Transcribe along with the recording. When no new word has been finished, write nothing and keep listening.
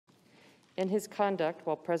in his conduct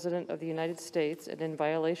while President of the United States and in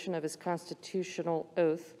violation of his constitutional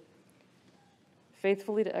oath,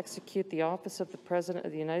 faithfully to execute the office of the President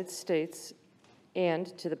of the United States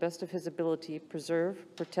and, to the best of his ability,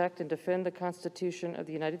 preserve, protect, and defend the Constitution of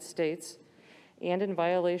the United States, and in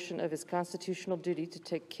violation of his constitutional duty to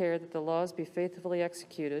take care that the laws be faithfully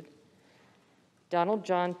executed, Donald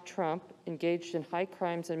John Trump engaged in high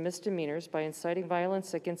crimes and misdemeanors by inciting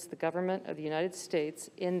violence against the government of the United States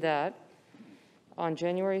in that, on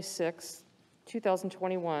January 6,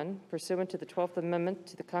 2021, pursuant to the 12th Amendment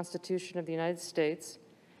to the Constitution of the United States,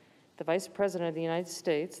 the Vice President of the United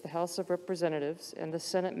States, the House of Representatives, and the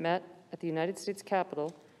Senate met at the United States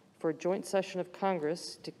Capitol for a joint session of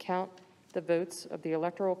Congress to count the votes of the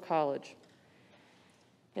Electoral College.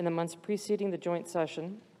 In the months preceding the joint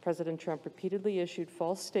session, President Trump repeatedly issued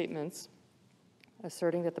false statements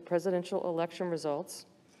asserting that the presidential election results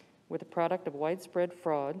were the product of widespread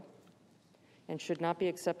fraud and should not be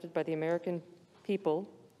accepted by the American people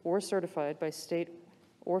or certified by state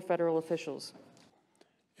or federal officials.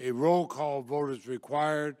 A roll call vote is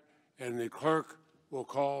required, and the clerk will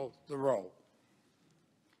call the roll.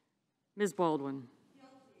 Ms. Baldwin.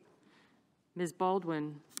 Guilty. Ms.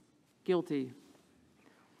 Baldwin, guilty.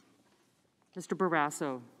 Mr.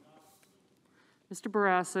 Barrasso. Mr.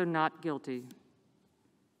 Barrasso, not guilty.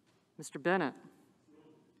 Mr. Bennett.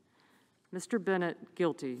 Mr. Bennett,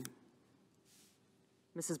 guilty.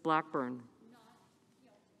 Mrs. Blackburn.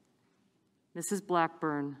 Mrs.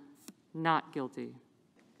 Blackburn, not guilty.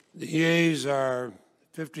 The yeas are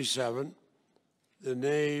 57. The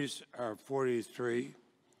nays are 43.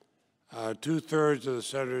 Two-thirds of the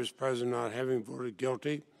senators present not having voted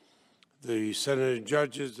guilty. The Senate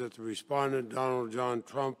adjudges that the respondent, Donald John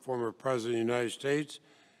Trump, former President of the United States,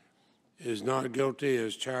 is not guilty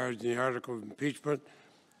as charged in the article of impeachment.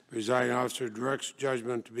 The presiding officer directs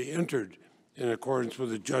judgment to be entered in accordance with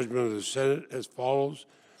the judgment of the Senate as follows.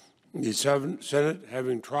 The Senate,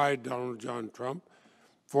 having tried Donald John Trump,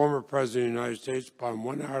 former President of the United States, upon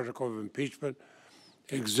one article of impeachment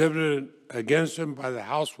exhibited against him by the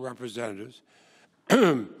House of Representatives,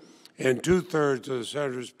 and two-thirds of the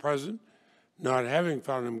senators present not having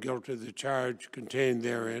found him guilty of the charge contained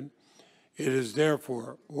therein, it is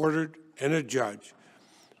therefore ordered and adjudged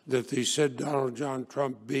that the said Donald John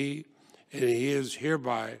Trump be, and he is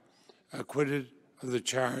hereby, acquitted of the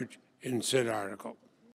charge in said article.